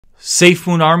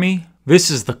Safemoon Army,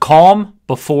 this is the calm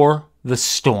before the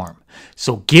storm.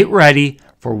 So get ready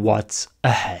for what's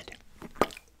ahead.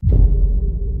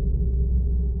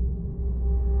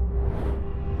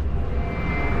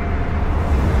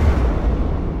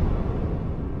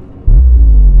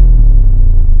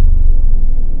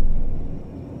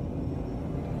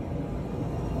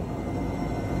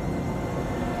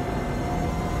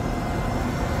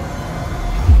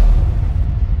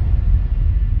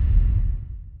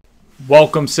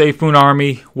 Welcome Safemoon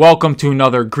Army, welcome to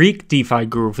another Greek DeFi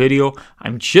Guru video.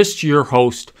 I'm just your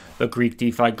host, the Greek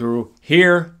DeFi Guru,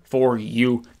 here for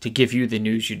you to give you the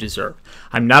news you deserve.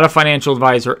 I'm not a financial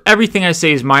advisor. Everything I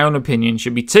say is my own opinion,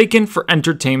 should be taken for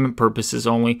entertainment purposes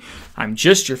only. I'm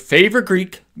just your favorite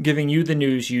Greek, giving you the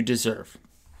news you deserve.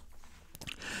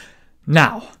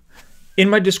 Now, in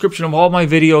my description of all my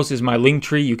videos is my link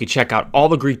tree. You can check out all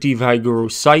the Greek DeFi Guru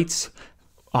sites,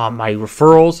 my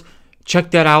referrals.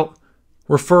 Check that out.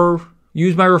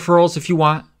 Use my referrals if you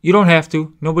want. You don't have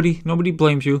to. Nobody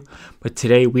blames you. But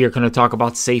today we are going to talk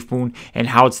about Safemoon and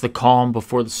how it's the calm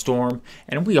before the storm.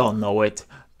 And we all know it.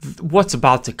 What's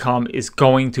about to come is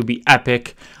going to be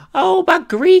epic. Oh, but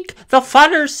Greek, the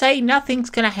fudders say nothing's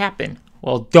going to happen.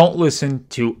 Well, don't listen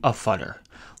to a fudder.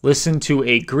 Listen to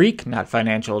a Greek, not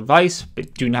financial advice,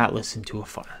 but do not listen to a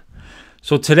fudder.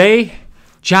 So today,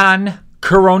 John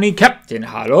Karony, Captain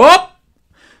Hot Up,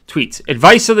 tweets,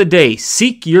 advice of the day,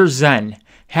 seek your Zen.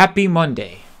 Happy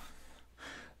Monday.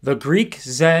 The Greek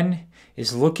Zen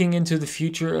is looking into the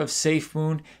future of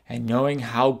Safemoon and knowing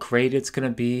how great it's going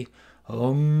to be.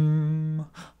 Hum,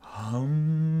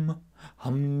 ding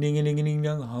ding ding ding,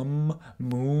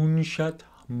 moonshot,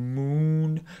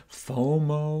 moon,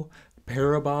 FOMO,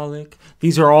 parabolic.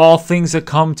 These are all things that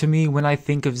come to me when I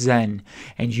think of Zen,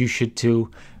 and you should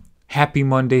too. Happy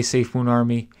Monday, Safemoon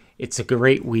Army. It's a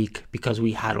great week because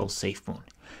we hodl Safemoon.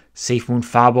 Safemoon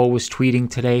Fabo was tweeting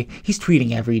today. He's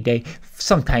tweeting every day,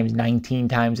 sometimes 19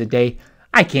 times a day.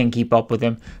 I can't keep up with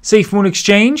him. Safemoon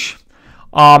Exchange.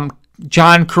 John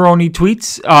Karony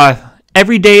tweets,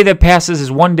 every day that passes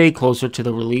is one day closer to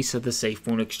the release of the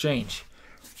Safemoon Exchange.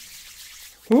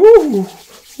 Ooh,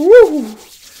 ooh.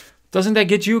 Doesn't that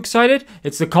get you excited?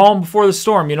 It's the calm before the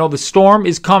storm. You know, the storm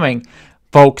is coming.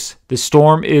 Folks, the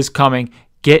storm is coming.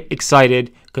 Get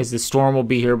excited because the storm will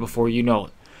be here before you know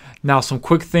it. Now, some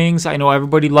quick things. I know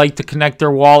everybody liked to connect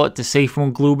their wallet to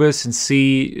Safemoon Globus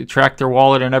and track their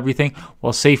wallet and everything.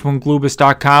 Well,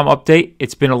 SafemoonGlobus.com update.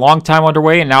 It's been a long time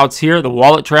underway, and now it's here, the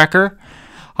wallet tracker.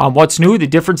 What's new? The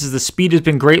difference is the speed has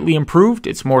been greatly improved.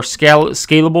 It's more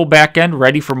scalable backend,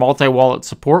 ready for multi-wallet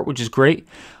support, which is great.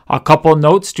 A couple of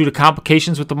notes, due to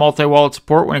complications with the multi-wallet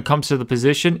support when it comes to the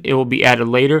position, it will be added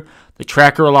later. The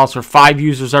tracker allows for 5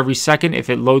 users every second. If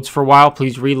it loads for a while,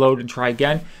 please reload and try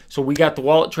again. So we got the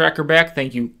wallet tracker back.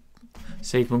 Thank you,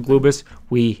 Safemoon Globus.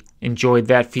 We enjoyed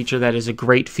that feature. That is a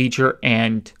great feature.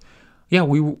 And yeah,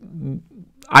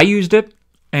 I used it,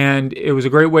 and it was a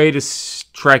great way to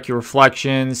track your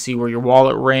reflections, see where your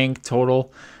wallet ranked,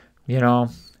 total, you know.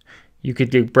 You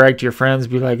could brag to your friends,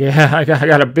 be like, yeah, I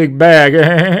got a big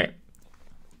bag.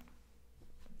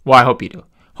 Well, I hope you do.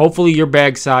 Hopefully your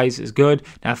bag size is good,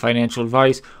 not financial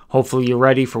advice. Hopefully you're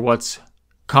ready for what's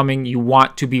coming. You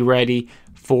want to be ready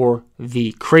for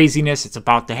the craziness. It's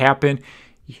about to happen.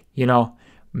 You know,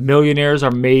 millionaires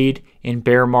are made in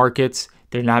bear markets.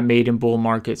 They're not made in bull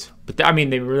markets. But I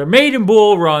mean, they're made in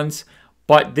bull runs,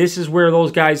 but this is where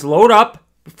those guys load up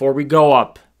before we go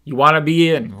up. You want to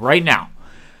be in right now.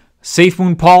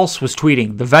 Safemoon Pulse was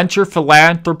tweeting, the venture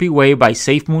philanthropy way by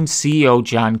Safemoon CEO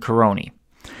John Karony.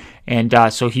 And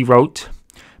so he wrote,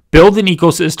 build an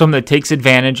ecosystem that takes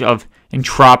advantage of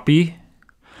entropy,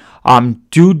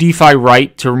 do DeFi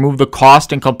right to remove the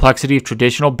cost and complexity of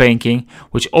traditional banking,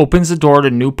 which opens the door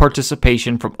to new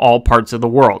participation from all parts of the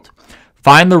world.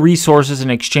 Find the resources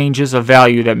and exchanges of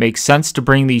value that make sense to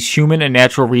bring these human and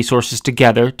natural resources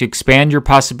together to expand your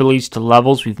possibilities to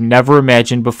levels we've never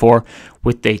imagined before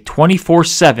with a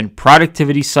 24/7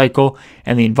 productivity cycle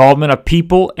and the involvement of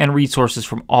people and resources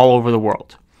from all over the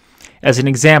world. As an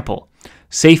example,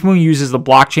 Safemoon uses the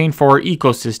blockchain for our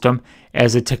ecosystem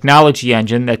as a technology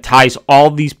engine that ties all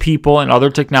these people and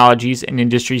other technologies and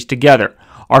industries together.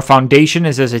 Our foundation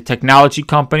is as a technology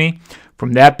company.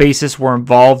 From that basis, we're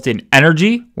involved in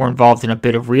energy, we're involved in a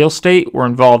bit of real estate, we're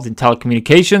involved in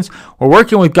telecommunications, we're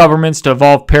working with governments to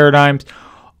evolve paradigms.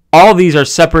 All these are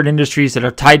separate industries that are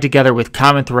tied together with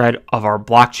common thread of our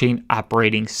blockchain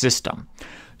operating system.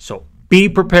 So be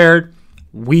prepared.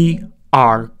 We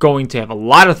are going to have a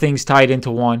lot of things tied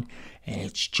into one, and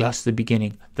it's just the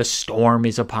beginning. The storm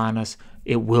is upon us.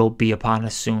 It will be upon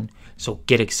us soon. So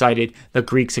get excited. The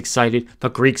Greek's excited. The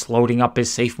Greek's loading up his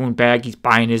Safemoon bag. He's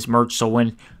buying his merch. So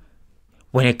when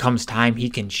it comes time, he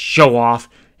can show off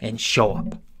and show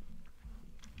up.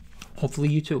 Hopefully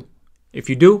you too. If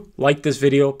you do like this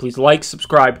video, please like,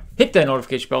 subscribe, hit that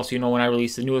notification bell so you know when I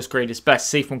release the newest, greatest,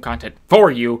 best Safemoon content for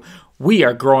you. We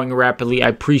are growing rapidly. I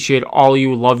appreciate all of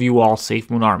you. Love you all,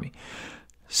 Safemoon Army.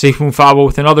 Safemoon Fabo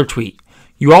with another tweet.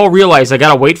 You all realize I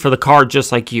gotta wait for the card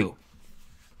just like you.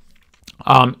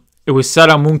 It was said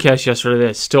on Mooncast yesterday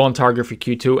that it's still on target for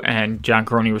Q2, and John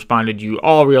Crony responded, you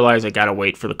all realize I gotta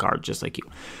wait for the card just like you.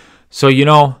 So, you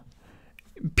know,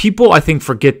 people, I think,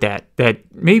 forget that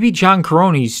maybe John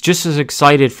Crony's just as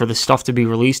excited for the stuff to be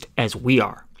released as we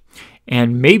are.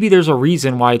 And maybe there's a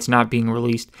reason why it's not being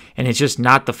released, and it's just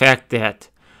not the fact that,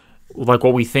 like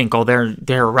what we think, oh,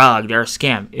 they're a rug, they're a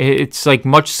scam. It's like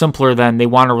much simpler than they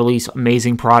want to release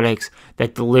amazing products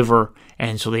that deliver,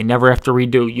 and so they never have to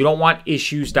redo. You don't want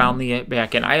issues down the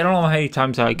back end. I don't know how many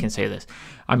times I can say this.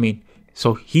 I mean,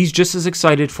 so he's just as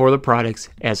excited for the products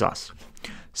as us.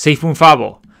 Safemoon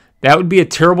Fabo. That would be a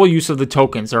terrible use of the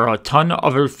tokens. There are a ton of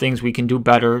other things we can do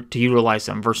better to utilize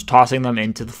them versus tossing them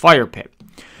into the fire pit.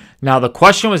 Now, the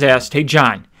question was asked, hey,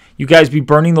 John, you guys be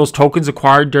burning those tokens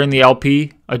acquired during the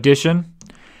LP edition?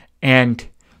 And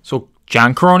so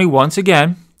John Crony, once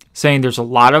again, saying there's a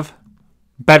lot of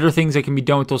better things that can be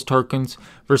done with those tokens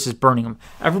versus burning them.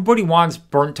 Everybody wants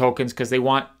burnt tokens because they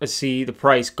want to see the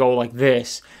price go like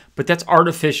this, but that's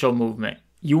artificial movement.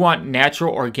 You want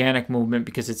natural, organic movement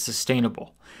because it's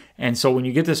sustainable. And so when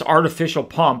you get this artificial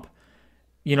pump,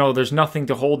 you know, there's nothing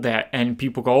to hold that. And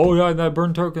people go, oh, yeah, that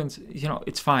burn tokens. You know,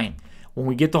 it's fine. When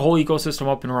we get the whole ecosystem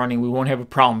up and running, we won't have a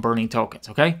problem burning tokens,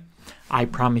 okay? I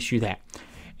promise you that.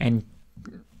 And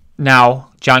now,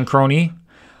 John Crony,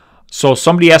 so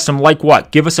somebody asked him, like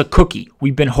what? Give us a cookie.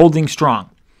 We've been holding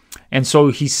strong. And so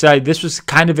he said, this was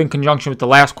kind of in conjunction with the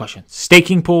last question.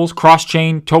 Staking pools,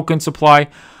 cross-chain, token supply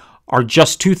are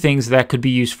just two things that could be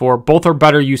used for. Both are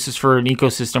better uses for an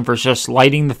ecosystem versus just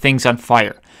lighting the things on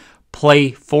fire.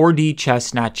 Play 4D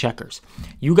chess, not checkers.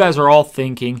 You guys are all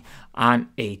thinking on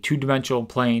a two-dimensional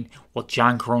plane. Well,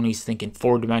 John Crony's thinking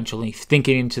four-dimensionally,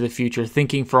 thinking into the future,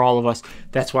 thinking for all of us.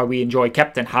 That's why we enjoy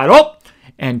Captain Huddle.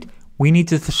 And we need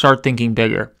to start thinking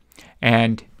bigger.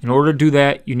 And in order to do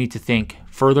that, you need to think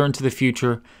further into the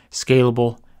future,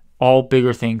 scalable, all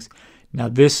bigger things. Now,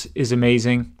 this is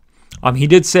amazing. He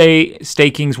did say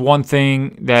staking's one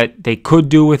thing that they could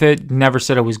do with it. Never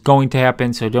said it was going to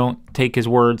happen, so don't take his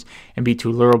words and be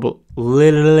too literal,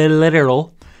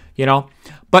 you know.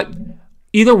 But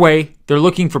either way, they're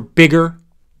looking for bigger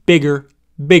things.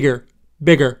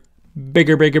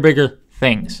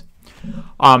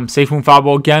 Safemoon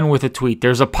Fabo again with a tweet.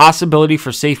 There's a possibility for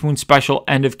Safemoon special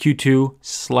end of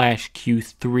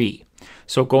Q2/Q3.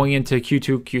 So going into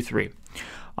Q2, Q3.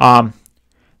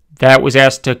 That was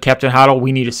asked to Captain Huddle,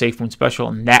 we need a Safemoon special,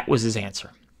 and that was his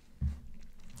answer.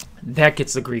 That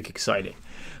gets the Greek excited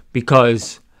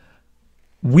because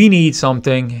we need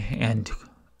something, and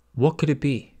what could it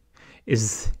be?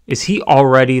 Is he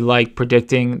already like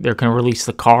predicting they're going to release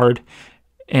the card?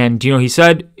 And, you know, he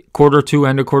said quarter two,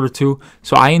 end of quarter two.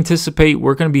 So I anticipate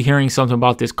we're going to be hearing something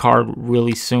about this card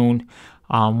really soon.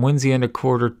 When's the end of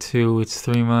quarter two? It's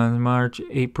 3 months, March,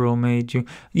 April, May, June.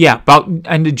 Yeah, about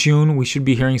end of June, we should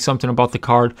be hearing something about the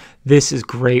card. This is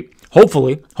great.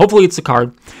 Hopefully it's the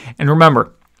card. And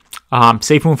remember,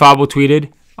 Safemoon Fabo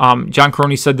tweeted, John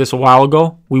Crony said this a while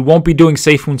ago, we won't be doing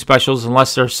Safemoon specials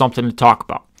unless there's something to talk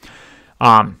about.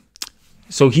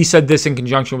 So he said this in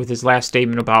conjunction with his last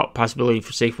statement about possibility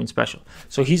for Safemoon special.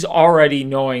 So he's already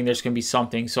knowing there's going to be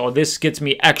something. So this gets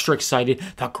me extra excited.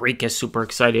 The Greek is super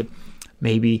excited.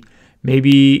 Maybe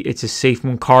it's a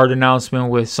Safemoon card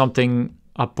announcement with something,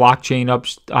 a blockchain not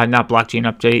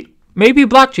blockchain update, maybe a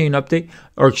blockchain update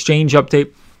or exchange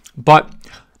update. But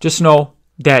just know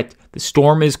that the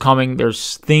storm is coming.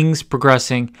 There's things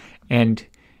progressing, and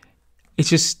it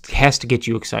just has to get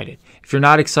you excited. If you're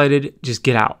not excited, just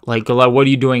get out. Like, what are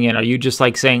you doing in? Are you just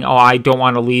like saying, oh, I don't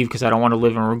want to leave because I don't want to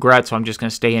live in regret, so I'm just going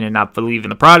to stay in and not believe in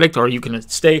the product? Or are you going to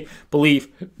stay, believe,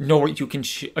 know what you can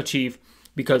achieve?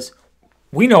 Because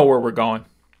we know where we're going.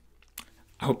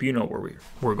 I hope you know where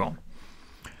we're going.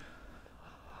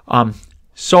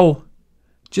 So,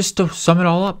 just to sum it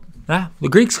all up, the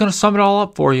Greek's going to sum it all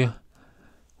up for you.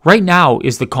 Right now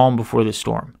is the calm before the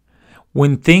storm.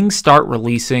 When things start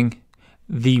releasing,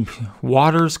 the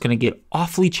water's going to get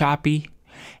awfully choppy,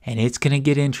 and it's going to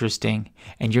get interesting,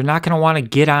 and you're not going to want to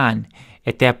get on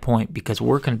at that point because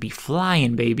we're going to be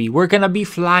flying, baby. We're going to be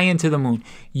flying to the moon.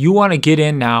 You want to get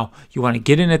in now. You want to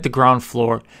get in at the ground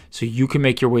floor so you can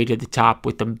make your way to the top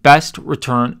with the best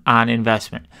return on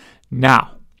investment.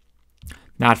 Now,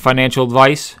 not financial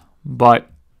advice, but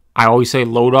I always say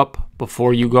load up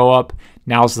before you go up.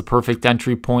 Now's the perfect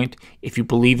entry point. If you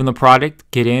believe in the product,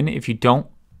 get in. If you don't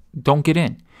get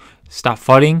in. Stop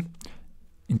fighting.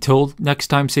 Until next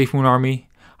time, Safemoon Army,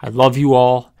 I love you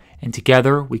all, and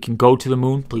together we can go to the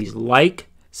moon. Please like,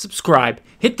 subscribe,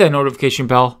 hit that notification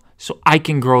bell so I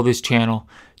can grow this channel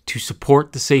to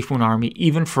support the Safemoon Army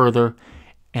even further.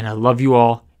 And I love you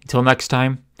all. Until next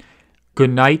time,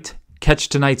 good night. Catch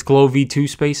tonight's Glow V2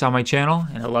 space on my channel,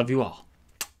 and I love you all.